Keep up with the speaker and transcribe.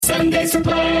7 Days to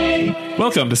Play.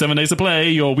 Welcome to 7 Days to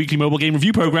Play, your weekly mobile game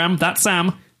review program. That's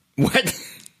Sam. What?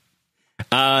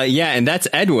 Yeah, and that's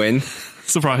Edwin.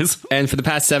 Surprise. And for the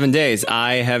past 7 days,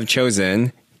 I have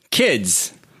chosen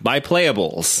Kids by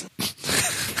Playables.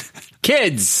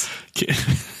 Kids.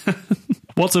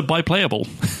 What's a byplayable?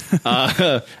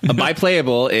 A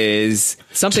byplayable is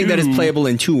something that is playable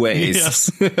in two ways.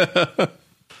 Yes.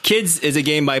 Kids is a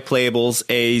game by Playables,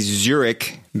 a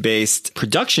Zurich-based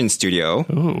production studio.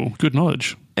 Oh, good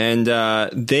knowledge. And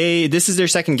this is their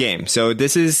second game. So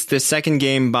this is the second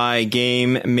game by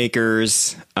game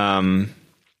makers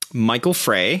Michael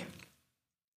Frey,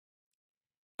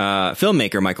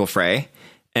 filmmaker Michael Frey,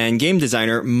 and game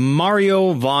designer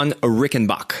Mario von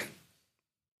Rickenbach.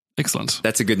 Excellent.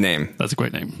 That's a good name. That's a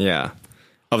great name. Yeah.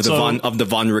 Of the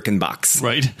von Rickenbachs.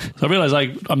 Right. So I realize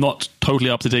I'm not totally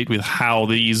up to date with how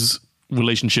these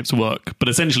relationships work, but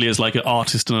essentially it's like an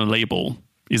artist and a label.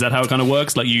 Is that how it kind of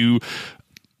works? Like you're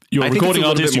a recording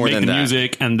artist, you make the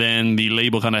music, and then the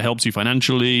label kind of helps you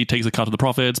financially, takes a cut of the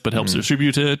profits, but helps to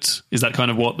distribute it. Is that kind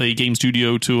of what the game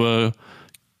studio to a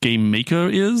game maker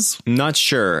is? Not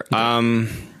sure.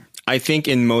 I think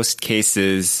in most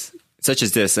cases, such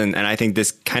as this, and I think this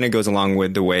kind of goes along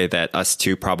with the way that Us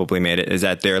 2 probably made it, is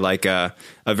that they're like a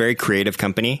very creative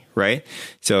company, right?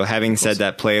 So having said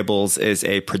that Playables is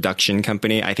a production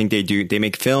company, I think they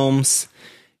make films,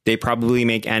 they probably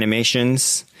make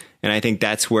animations, and I think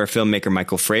that's where filmmaker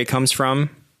Michael Frey comes from,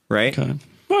 right? Okay.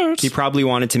 He probably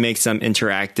wanted to make some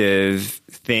interactive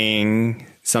thing,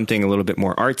 something a little bit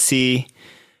more artsy.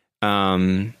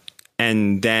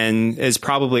 And then is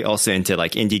probably also into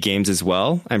like indie games as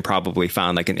well, and probably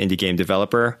found like an indie game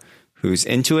developer who's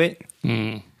into it.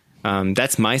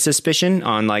 That's my suspicion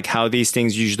on like how these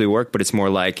things usually work, but it's more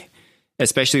like,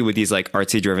 especially with these like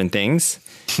artsy driven things,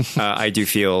 I do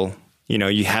feel,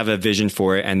 you have a vision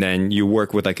for it, and then you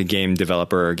work with like a game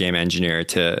developer or game engineer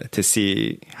to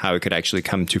see how it could actually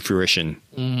come to fruition.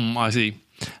 I see.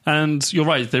 And you're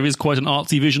right, there is quite an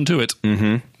artsy vision to it.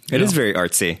 Mm-hmm. It is very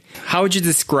artsy. How would you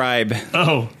describe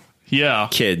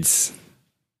Kids?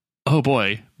 Oh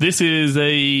boy. I think this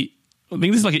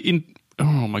is like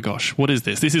oh my gosh, what is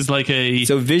this? This is like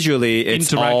so visually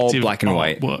it's all black and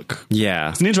white artwork. Yeah.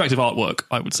 It's an interactive artwork,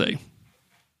 I would say.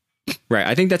 Right.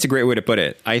 I think that's a great way to put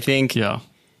it. I think,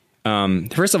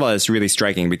 first of all, it's really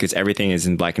striking because everything is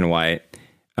in black and white.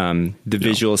 The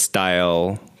visual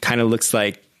style kind of looks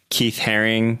like Keith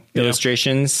Haring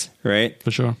illustrations, right?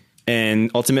 For sure. And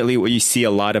ultimately what you see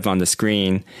a lot of on the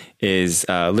screen is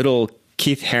little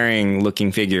Keith Haring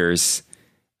looking figures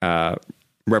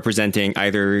representing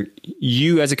either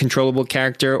you as a controllable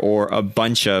character or a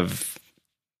bunch of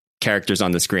characters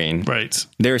on the screen. Right.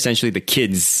 They're essentially the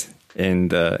kids in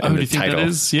the do you think title. that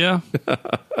is? Yeah.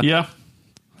 Yeah.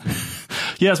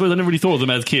 Yeah, I suppose I never really thought of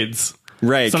them as kids.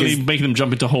 Right. Suddenly making them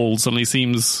jump into holes suddenly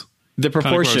seems the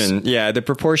proportion. Yeah, the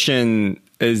proportion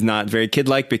is not very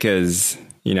kid-like because...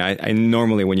 I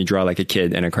normally when you draw like a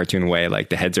kid in a cartoon way, like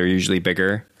the heads are usually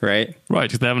bigger, right? Right,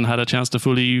 because they haven't had a chance to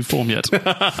fully form yet.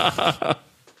 But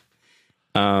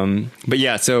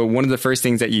yeah, so one of the first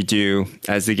things that you do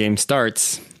as the game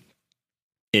starts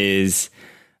is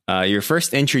you're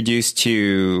first introduced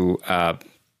to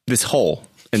this hole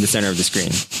in the center of the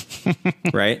screen,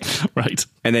 right? Right.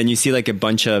 And then you see like a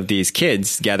bunch of these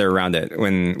kids gather around it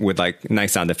with like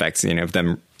nice sound effects, of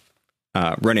them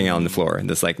running out on the floor, and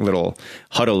this like little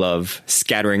huddle of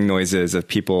scattering noises of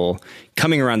people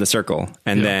coming around the circle.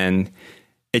 And then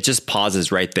it just pauses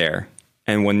right there.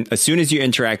 And as soon as you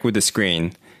interact with the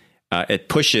screen, it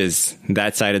pushes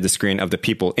that side of the screen of the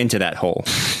people into that hole.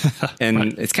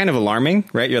 And it's kind of alarming,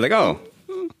 right? You're like, oh,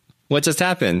 what just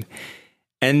happened?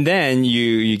 And then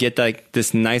you get like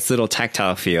this nice little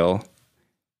tactile feel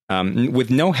with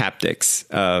no haptics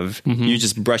of you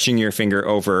just brushing your finger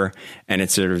over, and it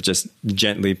sort of just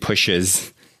gently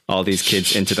pushes all these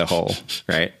kids into the hole,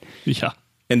 right? Yeah.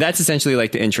 And that's essentially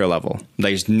like the intro level.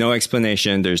 There's no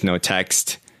explanation. There's no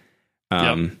text.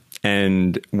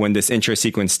 And when this intro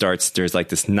sequence starts, there's like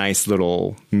this nice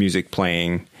little music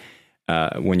playing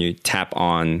when you tap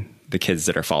on the kids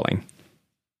that are falling.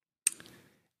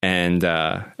 And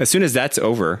as soon as that's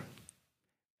over,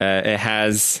 it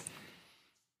has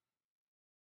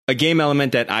a game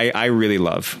element that I really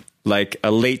love, like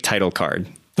a late title card,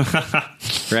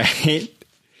 right?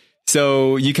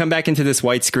 So you come back into this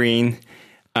white screen,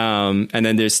 and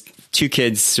then there's two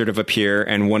kids sort of appear,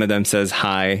 and one of them says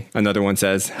hi, another one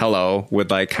says hello with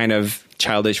like kind of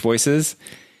childish voices.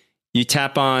 You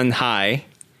tap on hi,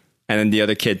 and then the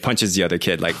other kid punches the other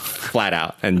kid like flat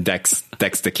out and decks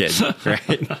the kid,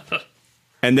 right?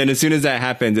 And then as soon as that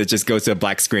happens, it just goes to a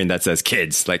black screen that says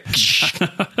kids, like,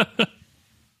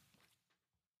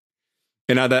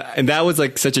 and that was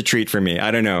like such a treat for me.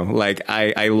 I don't know. Like,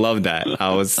 I love that.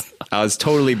 I was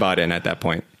totally bought in at that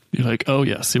point. You're like, oh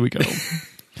yes, here we go.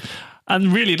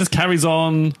 And really it just carries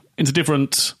on into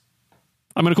different,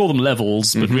 I'm going to call them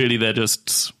levels, but really they're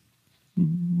just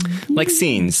like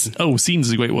scenes. Oh, scenes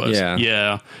is a great word.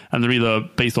 Yeah. And they're either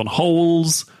based on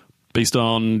holes, based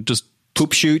on just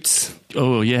poop chutes.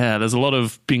 Oh yeah, there's a lot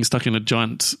of being stuck in a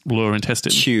giant lower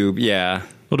intestine. Tube, yeah.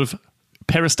 A lot of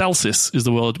peristalsis is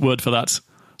the word for that.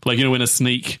 Like, you know, when a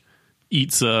snake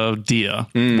eats a deer,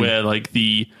 where like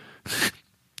the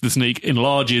snake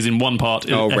enlarges in one part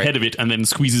ahead of it and then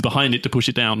squeezes behind it to push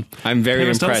it down. I'm very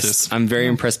impressed. I'm very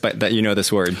impressed by that you know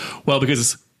this word. Well,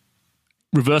 because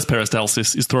reverse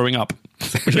peristalsis is throwing up,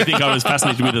 which I think I was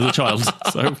fascinated with as a child.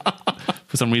 So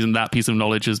for some reason, that piece of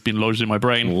knowledge has been lodged in my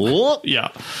brain. Yeah.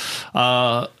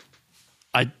 I'm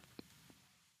going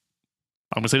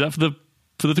to say that for the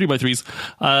 3x3s.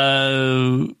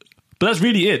 But that's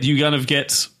really it. You kind of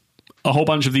get a whole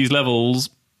bunch of these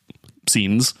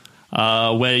scenes,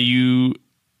 where you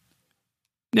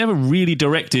never really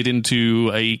directed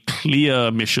into a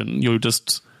clear mission. You're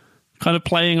just kind of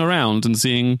playing around and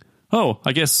seeing, oh,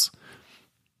 I guess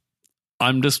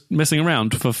I'm just messing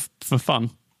around for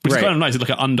fun. Which is kind of nice. It's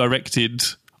like an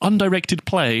undirected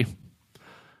play.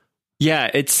 Yeah,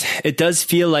 it does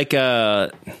feel like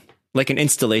an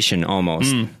installation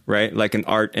almost, right? Like an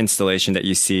art installation that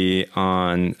you see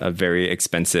on a very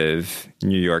expensive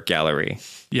New York gallery.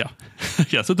 Yeah.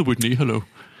 Yeah, so the Whitney, hello.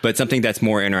 But something that's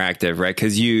more interactive, right?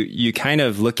 Because you kind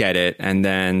of look at it and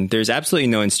then there's absolutely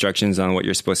no instructions on what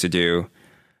you're supposed to do.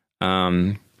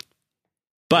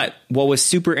 But what was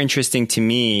super interesting to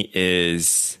me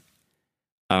is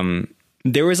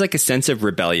there was like a sense of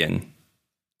rebellion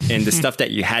in the stuff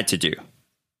that you had to do,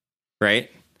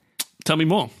 right? Tell me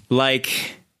more.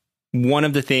 Like, one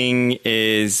of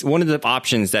the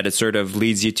options that it sort of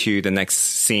leads you to the next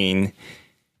scene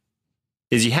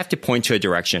is you have to point to a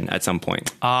direction at some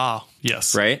point. Ah,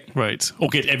 yes. Right? Right. Or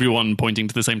get everyone pointing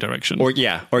to the same direction. Or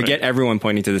get everyone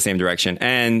pointing to the same direction.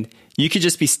 And you could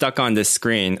just be stuck on this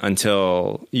screen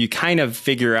until you kind of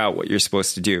figure out what you're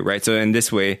supposed to do, right? So in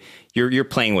this way, you're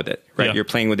playing with it, right? Yeah. You're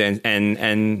playing with it,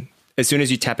 and as soon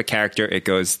as you tap a character, it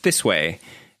goes this way.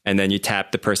 And then you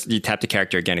tap the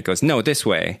character again, it goes, no, this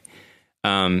way.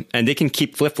 And they can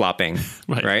keep flip-flopping,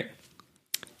 right?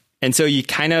 And so you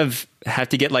kind of have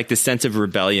to get like the sense of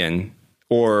rebellion,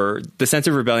 or the sense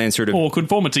of rebellion sort of... Or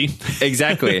conformity.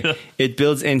 Exactly. It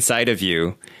builds inside of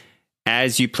you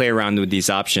as you play around with these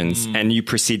options and you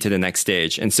proceed to the next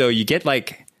stage. And so you get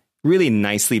like really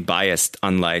nicely biased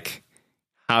on like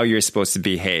how you're supposed to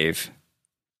behave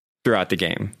throughout the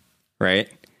game, right?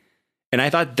 And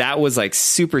I thought that was like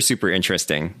super, super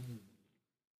interesting.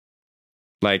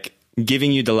 Like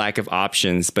giving you the lack of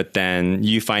options, but then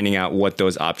you finding out what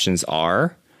those options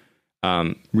are,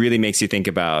 really makes you think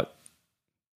about,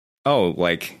 oh,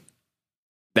 like,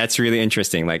 that's really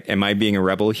interesting. Like, am I being a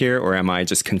rebel here, or am I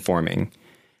just conforming?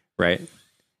 Right.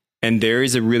 And there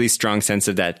is a really strong sense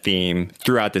of that theme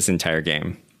throughout this entire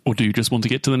game. Or do you just want to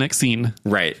get to the next scene?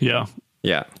 Right. Yeah.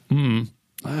 Yeah.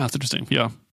 That's interesting.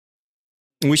 Yeah.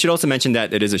 We should also mention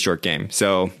that it is a short game.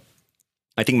 So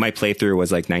I think my playthrough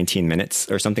was like 19 minutes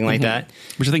or something like that.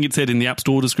 Which I think it said in the App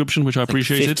Store description, which I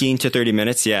appreciated. 15 to 30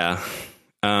 minutes, yeah.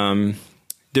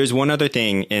 There's one other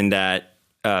thing in that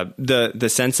the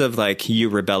sense of like you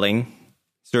rebelling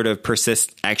sort of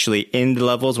persists actually in the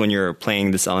levels when you're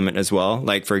playing this element as well.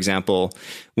 Like, for example,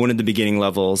 one of the beginning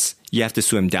levels, you have to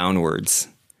swim downwards.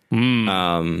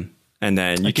 And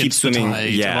then you keep swimming.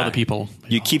 Yeah, other people.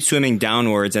 You keep swimming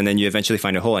downwards, and then you eventually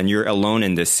find a hole, and you're alone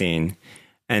in this scene.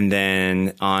 And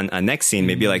then on a next scene,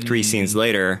 maybe like 3 scenes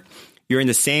later, you're in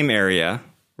the same area,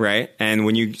 right? And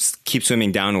when you keep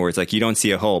swimming downwards, like you don't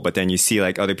see a hole, but then you see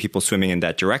like other people swimming in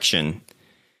that direction.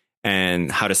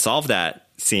 And how to solve that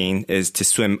scene is to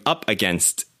swim up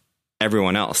against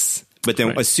everyone else. But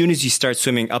then as soon as you start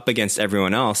swimming up against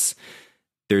everyone else,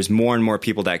 there's more and more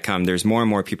people that come. There's more and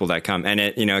more people that come. And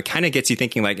it, it kind of gets you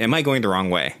thinking like, am I going the wrong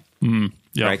way?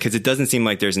 Yeah. Right? Because it doesn't seem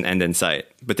like there's an end in sight.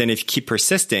 But then if you keep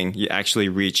persisting, you actually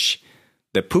reach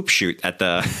the poop chute at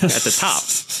the top.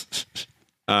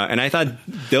 And I thought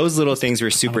those little things were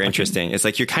super interesting. It's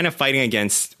like you're kind of fighting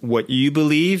against what you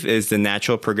believe is the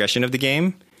natural progression of the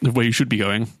game. The way you should be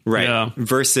going. Right. Yeah.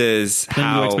 Versus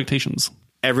how expectations.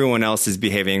 Everyone else is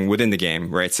behaving within the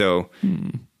game. Right. So...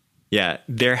 Yeah,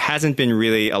 there hasn't been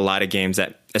really a lot of games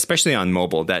that, especially on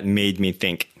mobile, that made me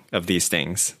think of these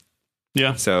things.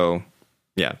 Yeah. So,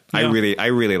 yeah. I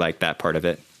really like that part of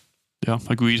it. Yeah,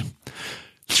 agreed.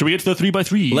 Should we get to the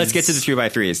 3x3s? Let's get to the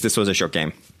 3x3s. This was a short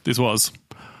game. This was.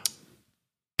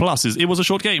 Pluses. It was a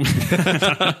short game.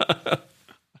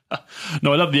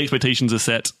 No, I love the expectations are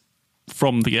set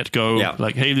from the get-go. Yeah.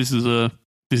 Like, hey, this is a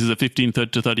 15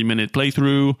 to 30 minute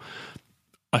playthrough.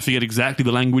 I forget exactly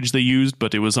the language they used,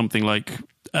 but it was something like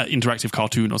interactive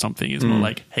cartoon or something. It's more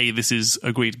like, hey, this is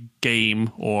a great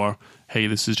game, or hey,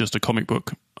 this is just a comic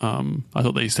book. I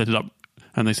thought they set it up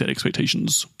and they set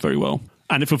expectations very well.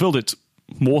 And it fulfilled it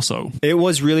more so. It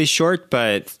was really short,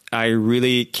 but I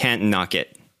really can't knock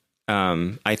it.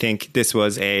 I think this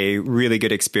was a really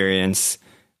good experience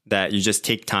that you just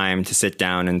take time to sit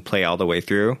down and play all the way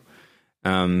through.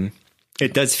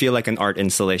 It does feel like an art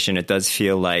installation. It does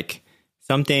feel like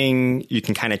something you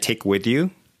can kind of take with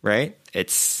you, right? It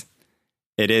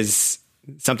is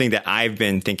something that I've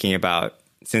been thinking about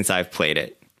since I've played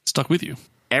it. Stuck with you.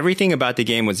 Everything about the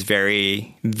game was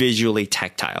very visually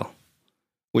tactile,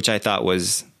 which I thought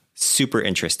was super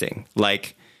interesting.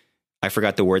 Like, I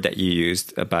forgot the word that you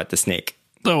used about the snake.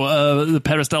 Oh, the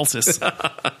peristalsis.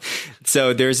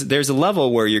 So there's a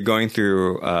level where you're going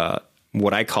through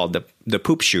what I called the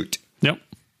poop chute. Yep.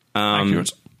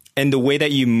 Accurate. And the way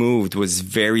that you moved was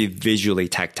very visually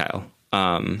tactile.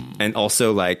 And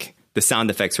also, like, the sound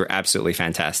effects were absolutely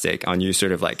fantastic on you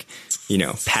sort of like, you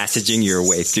know, passaging your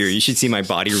way through. You should see my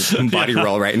body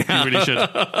roll right now. You really should.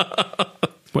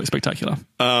 Quite spectacular.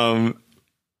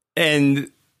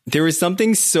 And there was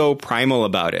something so primal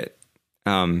about it.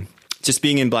 Just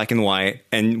being in black and white,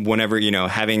 and whenever, you know,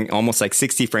 having almost like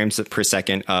 60 frames per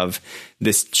second of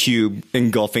this tube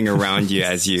engulfing around you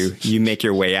as you make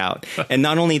your way out. And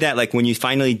not only that, like when you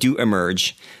finally do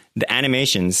emerge, the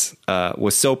animations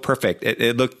was so perfect.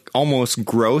 It looked almost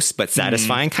gross, but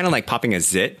satisfying, kind of like popping a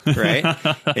zit, right?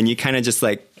 And you kind of just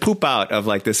like poop out of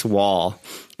like this wall.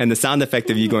 And the sound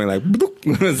effect of you going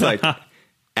like, was like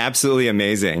absolutely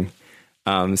amazing.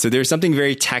 So there's something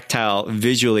very tactile,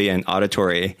 visually and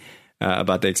auditory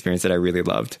about the experience that I really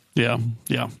loved. Yeah.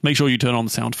 Make sure you turn on the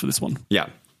sound for this one. Yeah.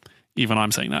 Even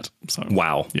I'm saying that. So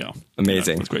wow. Yeah.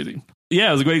 Amazing. That's crazy. Yeah,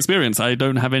 it was a great experience. I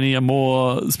don't have any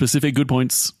more specific good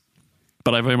points,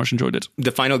 but I very much enjoyed it.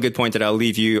 The final good point that I'll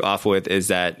leave you off with is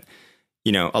that,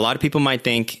 you know, a lot of people might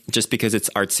think just because it's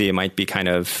artsy, it might be kind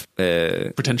of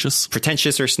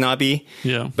pretentious or snobby.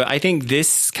 Yeah. But I think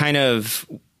this kind of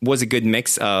was a good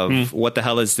mix of what the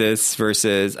hell is this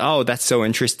versus, oh, that's so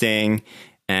interesting.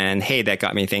 And hey, that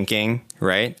got me thinking,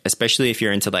 right? Especially if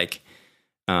you're into like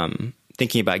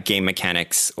thinking about game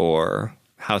mechanics or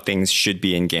how things should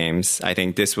be in games. I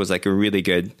think this was like a really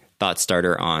good thought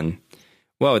starter on,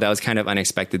 whoa, that was kind of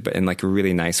unexpected, but in like a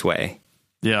really nice way.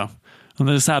 Yeah. And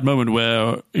there's a sad moment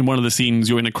where in one of the scenes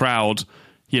you're in a crowd,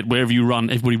 yet wherever you run,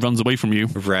 everybody runs away from you.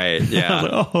 Right. Yeah.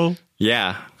 Like, oh.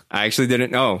 Yeah. I actually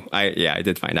didn't know. I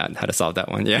did find out how to solve that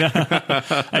one.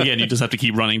 Yeah. Again, you just have to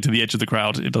keep running to the edge of the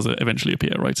crowd. It does eventually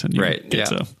appear, right? And you get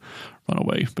to run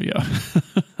away. But yeah.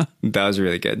 That was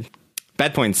really good.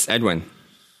 Bad points, Edwin.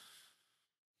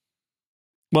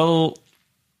 Well,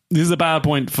 this is a bad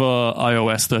point for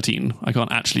iOS 13. I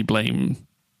can't actually blame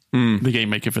the game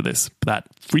maker for this.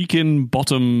 That freaking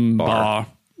bottom bar.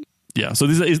 Yeah, so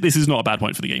this is not a bad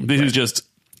point for the game. This is just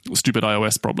a stupid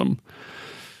iOS problem.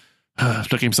 Don't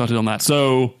get me started on that.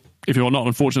 So if you're not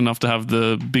unfortunate enough to have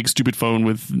the big stupid phone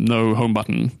with no home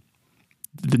button,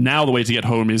 now the way to get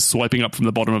home is swiping up from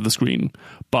the bottom of the screen.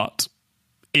 But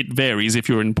it varies. If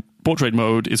you're in portrait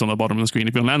mode, it's on the bottom of the screen.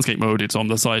 If you're in landscape mode, it's on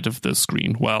the side of the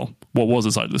screen. Well, what was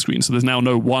the side of the screen? So there's now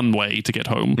no one way to get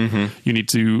home. You need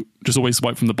to just always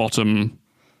swipe from the bottom,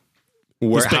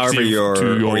 however your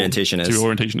orientation is. To your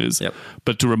orientation is. Yep.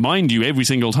 But to remind you every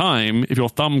single time, if your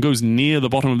thumb goes near the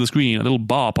bottom of the screen, a little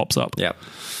bar pops up. Yep.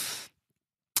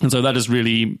 And so that is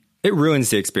really... It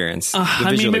ruins the experience, the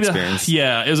visual experience.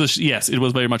 Yeah, it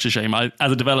was very much a shame. As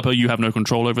a developer, you have no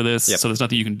control over this, so there's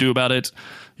nothing you can do about it.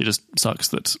 It just sucks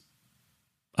that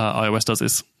iOS does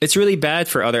this. It's really bad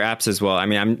for other apps as well. I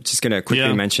mean, I'm just going to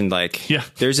quickly mention,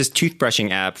 there's this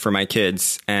toothbrushing app for my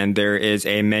kids, and there is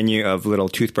a menu of little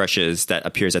toothbrushes that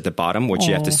appears at the bottom, which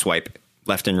you have to swipe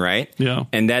left and right. Yeah.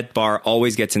 And that bar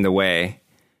always gets in the way.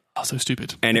 Oh, so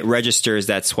stupid. And it registers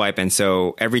that swipe, and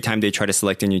so every time they try to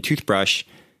select a new toothbrush,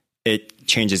 it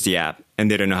changes the app,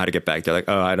 and they don't know how to get back. They're like,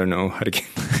 oh, I don't know how to get...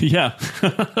 Yeah.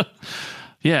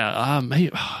 Yeah.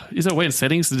 Is there a way in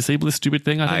settings to disable this stupid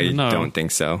thing? I don't know. I don't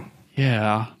think so.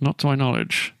 Yeah, not to my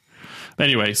knowledge. But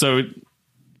anyway, so an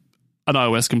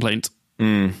iOS complaint.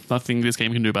 Nothing this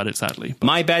game can do about it, sadly.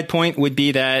 My bad point would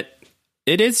be that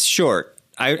it is short.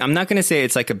 I'm not going to say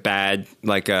it's like a bad,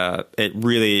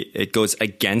 it goes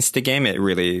against the game. It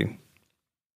really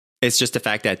It's just the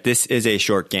fact that this is a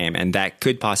short game, and that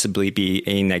could possibly be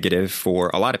a negative for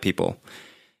a lot of people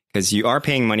because you are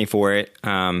paying money for it.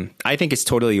 I think it's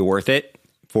totally worth it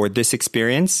for this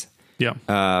experience. Yeah.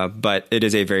 But it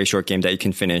is a very short game that you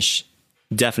can finish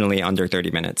definitely under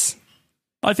 30 minutes.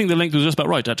 I think the length was just about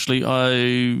right, actually.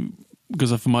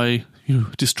 Because of my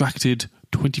distracted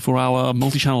 24-hour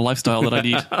multi-channel lifestyle that I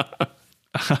need,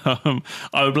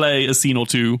 I would play a scene or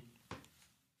two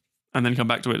and then come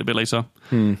back to it a bit later.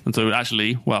 And so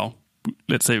actually, well,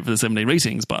 let's save it for the 7-day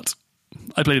ratings, but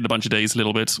I played it a bunch of days, a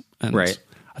little bit. And right.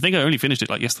 I think I only finished it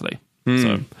like yesterday.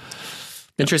 So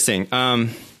interesting.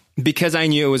 Because I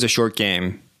knew it was a short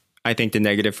game, I think the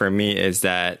negative for me is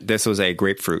that this was a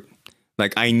grapefruit.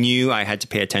 Like I knew I had to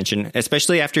pay attention,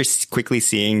 especially after quickly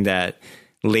seeing that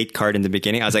late card in the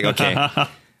beginning. I was like, okay,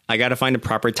 I got to find a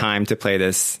proper time to play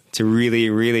this to really,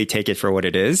 really take it for what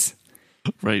it is.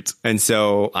 Right. And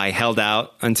so I held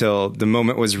out until the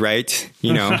moment was right.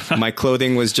 You know, my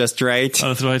clothing was just right.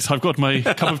 That's right. I've got my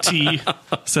cup of tea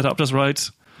set up just right.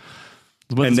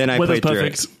 And then I played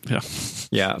perfect. through it.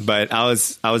 Yeah, but I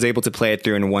was able to play it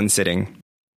through in one sitting.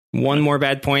 One more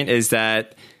bad point is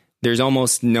that there's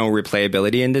almost no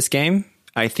replayability in this game.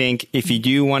 I think if you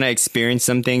do want to experience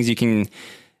some things, you can.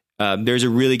 There's a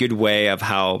really good way of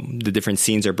how the different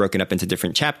scenes are broken up into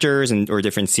different chapters or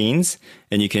different scenes,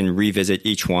 and you can revisit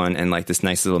each one and like this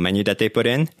nice little menu that they put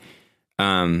in.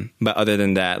 But other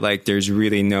than that, like there's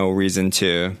really no reason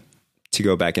to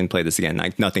go back and play this again.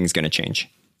 Like nothing's going to change.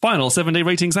 Final 7-day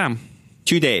rating, Sam.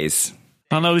 2 days.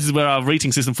 I know this is where our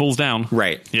rating system falls down.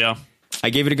 Right. Yeah. I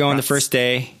gave it a go on the first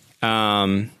day.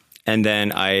 And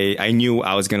then I knew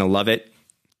I was going to love it.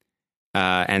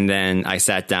 And then I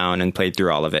sat down and played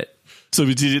through all of it. So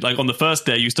we did it like on the first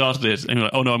day, you started it and you're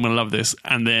like, oh no, I'm going to love this.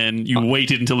 And then you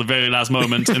waited until the very last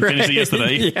moment and Right. finished it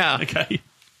yesterday. Yeah. Okay.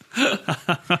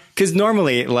 Because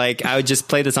normally, like, I would just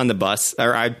play this on the bus,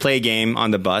 or I'd play a game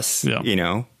on the bus, Yeah. you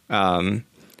know.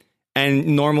 And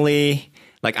normally,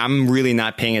 like, I'm really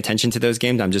not paying attention to those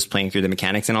games. I'm just playing through the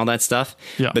mechanics and all that stuff.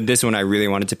 Yeah. But this one, I really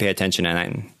wanted to pay attention,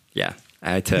 and I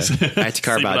had to carve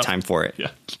Save it out up. time for it. Yeah.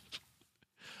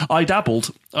 I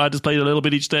dabbled. I just played a little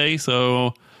bit each day,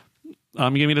 so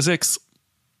I'm giving it a 6.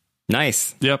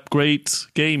 Nice. Yep, great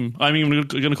game. I mean, I'm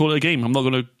going to call it a game. I'm not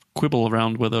going to quibble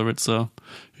around whether it's a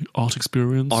art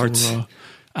experience or a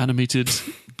animated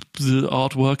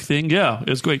artwork thing. Yeah,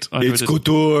 it's great. I enjoyed it.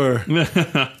 couture.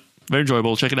 Very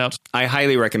enjoyable. Check it out. I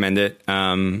highly recommend it.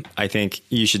 I think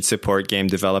you should support game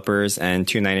developers, and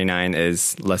 $2.99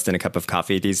 is less than a cup of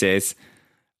coffee these days.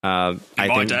 I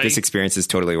think this experience is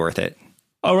totally worth it.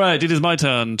 All right, it is my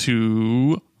turn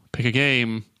to pick a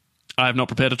game. I have not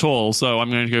prepared at all, so I'm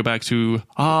going to go back to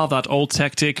that old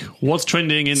tactic. What's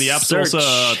trending in the App Store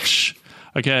search?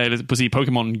 Okay, let's see.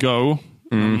 Pokemon Go.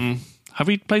 Have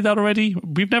we played that already?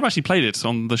 We've never actually played it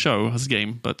on the show as a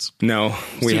game, but No,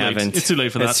 we haven't. It's too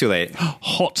late for that. It's too late. I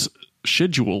Hot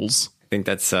Schedules. think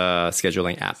that's a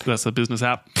scheduling app. That's a business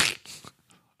app.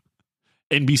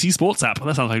 NBC Sports app.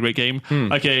 That sounds like a great game.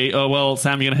 Okay, well,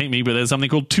 Sam, you're going to hate me, but there's something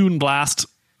called Toon Blast.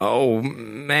 Oh,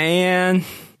 man.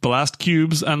 Blast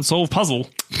cubes and solve puzzle.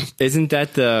 Isn't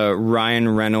that the Ryan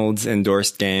Reynolds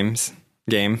endorsed game?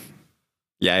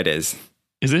 Yeah, it is.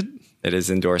 Is it? It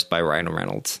is endorsed by Ryan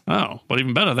Reynolds. Oh, well,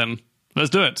 even better then. Let's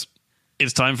do it.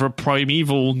 It's time for a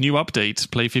Primeval new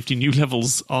update. Play 50 new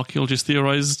levels. Archaeologists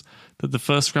theorized that the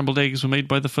first scrambled eggs were made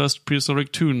by the first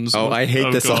prehistoric toons. Oh, I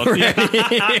hate this God. already.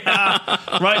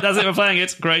 Right, that's it. We're playing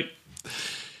it. Great.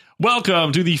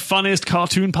 Welcome to the funnest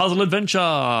cartoon puzzle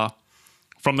adventure.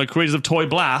 From the creators of Toy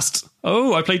Blast.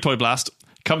 Oh, I played Toy Blast.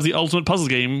 Comes the ultimate puzzle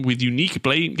game with unique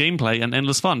gameplay and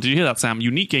endless fun. Did you hear that, Sam?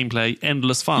 Unique gameplay,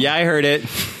 endless fun. Yeah, I heard it.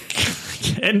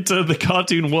 Enter the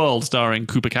cartoon world starring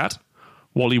Koopa Cat,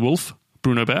 Wally Wolf,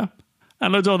 Bruno Bear,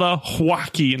 and loads of other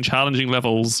wacky and challenging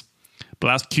levels.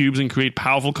 Blast cubes and create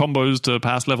powerful combos to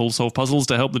pass levels, solve puzzles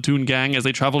to help the Toon Gang as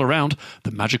they travel around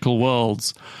the magical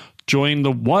worlds. Join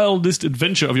the wildest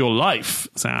adventure of your life,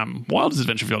 Sam. Wildest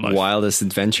adventure of your life. Wildest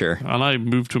adventure. And I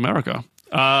moved to America.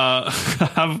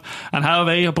 Have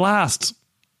a blast.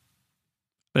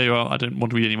 There you are. I don't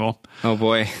want to read anymore. Oh,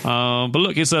 boy. But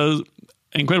look, it's a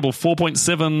incredible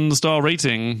 4.7 star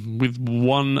rating with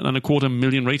 1.25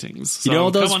 million ratings. So, You know,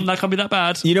 those- come on, that can't be that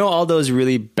bad. You know all those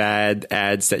really bad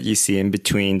ads that you see in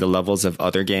between the levels of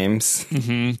other games?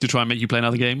 To try and make you play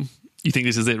another game. You think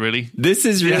this is it, really? This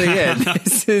is really it.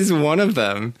 This is one of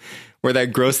them. Where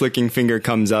that gross-looking finger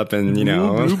comes up and, you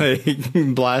know, like,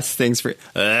 blasts things for...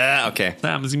 okay.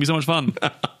 Damn, this is going to be so much fun.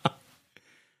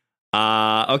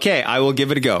 Okay, I will give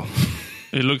it a go.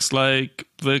 It looks like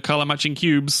the color matching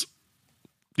cubes.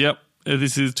 Yep,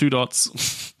 this is 2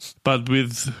 dots. but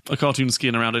with a cartoon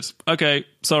skin around it. Okay,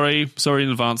 sorry in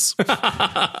advance.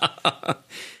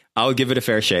 I'll give it a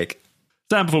fair shake.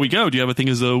 Sam, before we go, do you have a thing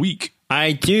as a week?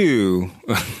 I do.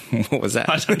 What was that?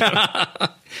 I don't know.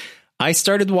 I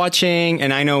started watching,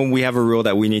 and I know we have a rule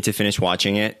that we need to finish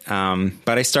watching it,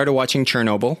 but I started watching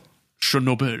Chernobyl.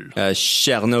 Chernobyl.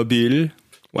 Chernobyl.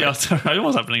 What? Yeah, sorry, I know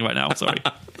what's happening right now. Sorry.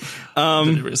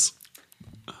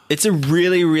 It's a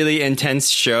really, really intense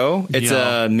show. It's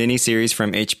a mini series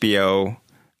from HBO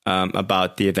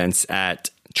about the events at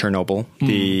Chernobyl,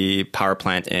 the power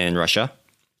plant in Russia.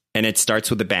 And it starts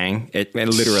with a bang. It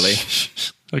literally.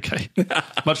 Okay.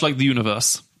 Much like the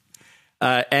universe.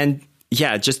 And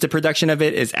yeah, just the production of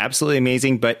it is absolutely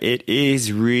amazing, but it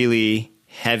is really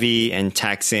heavy and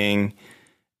taxing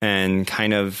and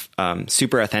kind of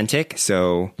super authentic.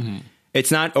 So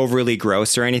it's not overly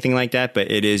gross or anything like that, but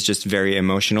it is just very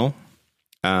emotional.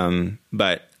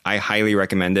 But I highly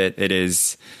recommend it. It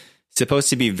is supposed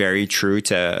to be very true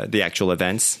to the actual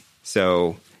events.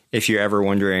 So if you're ever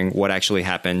wondering what actually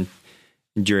happened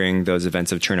during those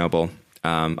events of Chernobyl,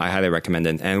 I highly recommend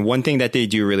it. And one thing that they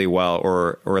do really well,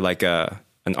 or like an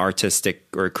artistic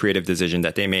or creative decision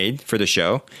that they made for the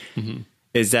show,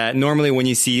 is that normally when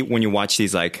you watch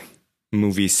these like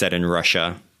movies set in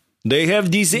Russia, they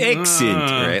have this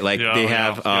accent, right? Like they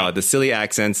have the silly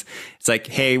accents. It's like,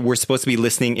 hey, we're supposed to be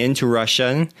listening into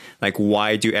Russian. Like,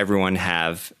 why do everyone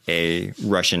have a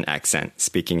Russian accent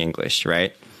speaking English,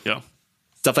 right? Yeah.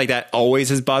 Stuff like that always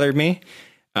has bothered me.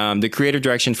 The creative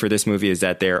direction for this movie is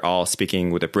that they're all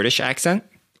speaking with a British accent,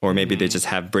 or maybe they just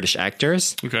have British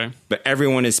actors. Okay. But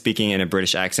everyone is speaking in a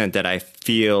British accent that I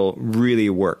feel really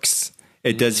works.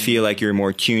 It does feel like you're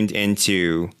more tuned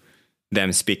into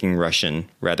them speaking Russian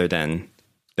rather than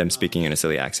them speaking in a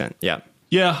silly accent. Yeah.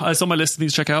 Yeah, it's on my list of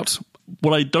things to check out.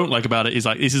 What I don't like about it is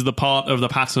like this is the part of the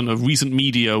pattern of recent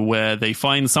media where they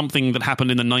find something that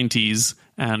happened in the 90s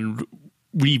and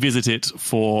revisit it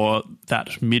for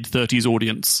that mid-30s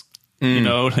audience. You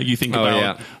know, like you think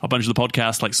about a bunch of the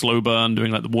podcasts like Slow Burn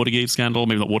doing like the Watergate scandal,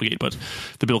 maybe not Watergate, but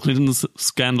the Bill Clinton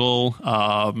scandal.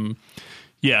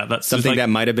 Yeah, that's something like, that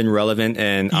might have been relevant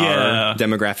in our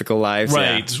demographical lives.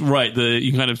 Right, right.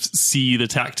 You kind of see the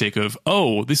tactic of,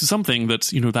 oh, this is something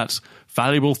that, you know, that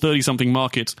valuable 30-something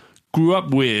market grew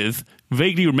up with,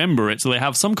 vaguely remember it, so they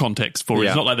have some context for it.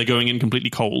 It's not like they're going in completely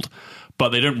cold, but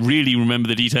they don't really remember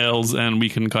the details, and we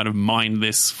can kind of mine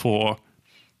this for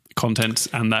content,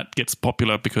 and that gets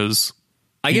popular because...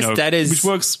 I guess that is... Which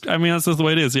works. I mean, that's just the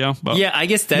way it is, yeah. But yeah, I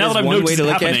guess that now is that one way to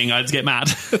look at it. I just get mad.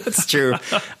 That's true.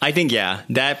 I think,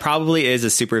 that probably is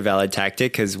a super valid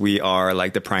tactic because we are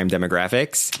like the prime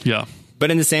demographics. Yeah.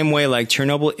 But in the same way, like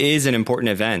Chernobyl is an important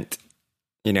event.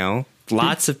 You know,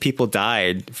 lots of people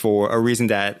died for a reason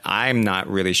that I'm not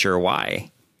really sure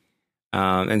why.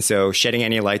 And so shedding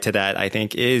any light to that, I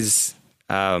think, is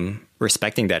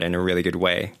respecting that in a really good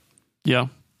way. Yeah.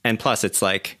 And plus, it's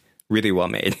like really well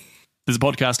made. There's a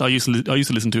podcast I used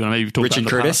to listen to, and I maybe talked Richard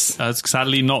about in the Curtis. past. It's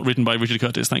sadly not written by Richard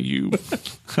Curtis. Thank you.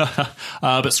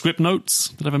 But Script Notes.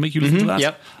 Did I ever make you listen to that?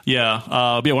 Yep. Yeah.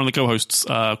 One of the co-hosts,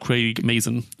 Craig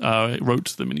Mazin,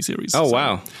 wrote the miniseries. Oh,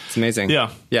 wow. It's amazing.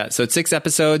 Yeah. Yeah. So it's 6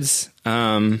 episodes. Yep.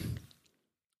 On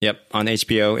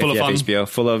HBO. Full if you of have fun. HBO.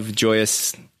 Full of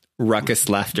joyous, ruckus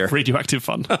laughter. Radioactive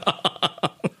fun.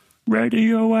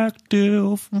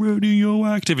 Radioactive.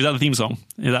 Is that the theme song?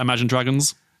 Is that Imagine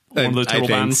Dragons? One of those terrible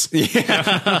bands.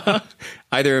 Yeah.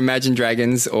 Either Imagine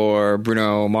Dragons or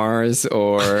Bruno Mars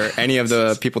or any of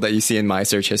the people that you see in my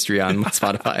search history on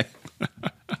Spotify.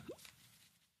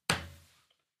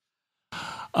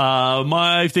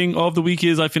 My thing of the week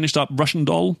is I finished up Russian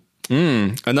Doll.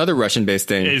 Another Russian-based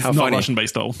thing. It's How not funny.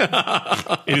 Russian-based at all.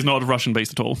 It is not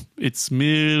Russian-based at all. It's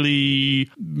merely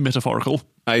metaphorical.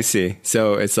 I see.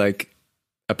 So it's like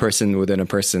a person within a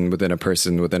person within a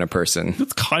person within a person.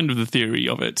 That's kind of the theory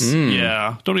of it.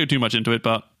 Yeah. Don't get too much into it,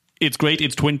 but it's great.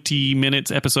 It's 20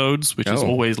 minutes episodes, which is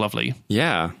always lovely.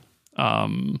 Yeah.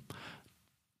 Amy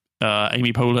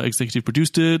Poehler executive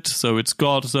produced it, so it's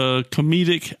got a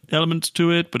comedic element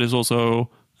to it, but it's also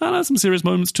some serious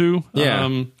moments too.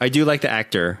 Yeah. I do like the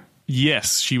actor.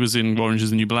 Yes, she was in Orange is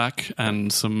the New Black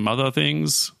and some other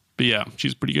things. But yeah,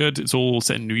 she's pretty good. It's all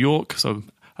set in New York, so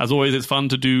as always, it's fun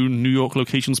to do New York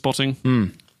location spotting.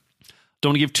 Don't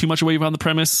want to give too much away around the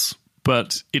premise,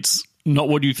 but it's not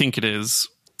what you think it is.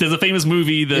 There's a famous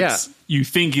movie that you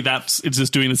think that it's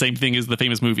just doing the same thing as the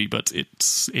famous movie, but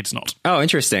it's not. Oh,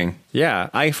 interesting.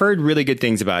 Yeah, I've heard really good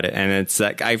things about it, and it's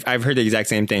like I've heard the exact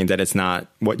same thing, that it's not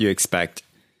what you expect.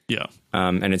 Yeah,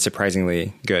 and it's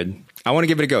surprisingly good. I want to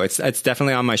give it a go. It's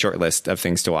definitely on my short list of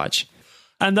things to watch.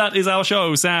 And that is our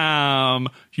show. Sam,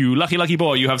 you lucky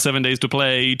boy, you have 7 days to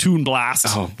play Toon Blast.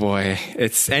 Oh boy,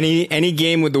 it's any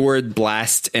game with the word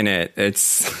blast in it.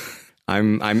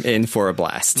 I'm in for a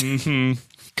blast. Mm-hmm.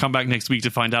 Come back next week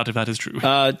to find out if that is true.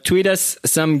 Tweet us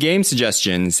some game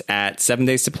suggestions at 7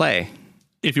 Days to Play.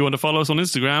 If you want to follow us on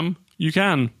Instagram, you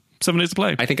can. 7 Days to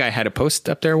Play. I think I had a post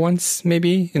up there once,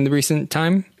 maybe in the recent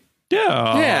time.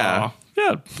 Yeah.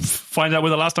 Find out where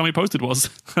the last time we posted was.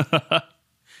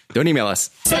 Don't email us.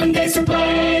 7 Days to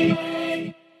Play.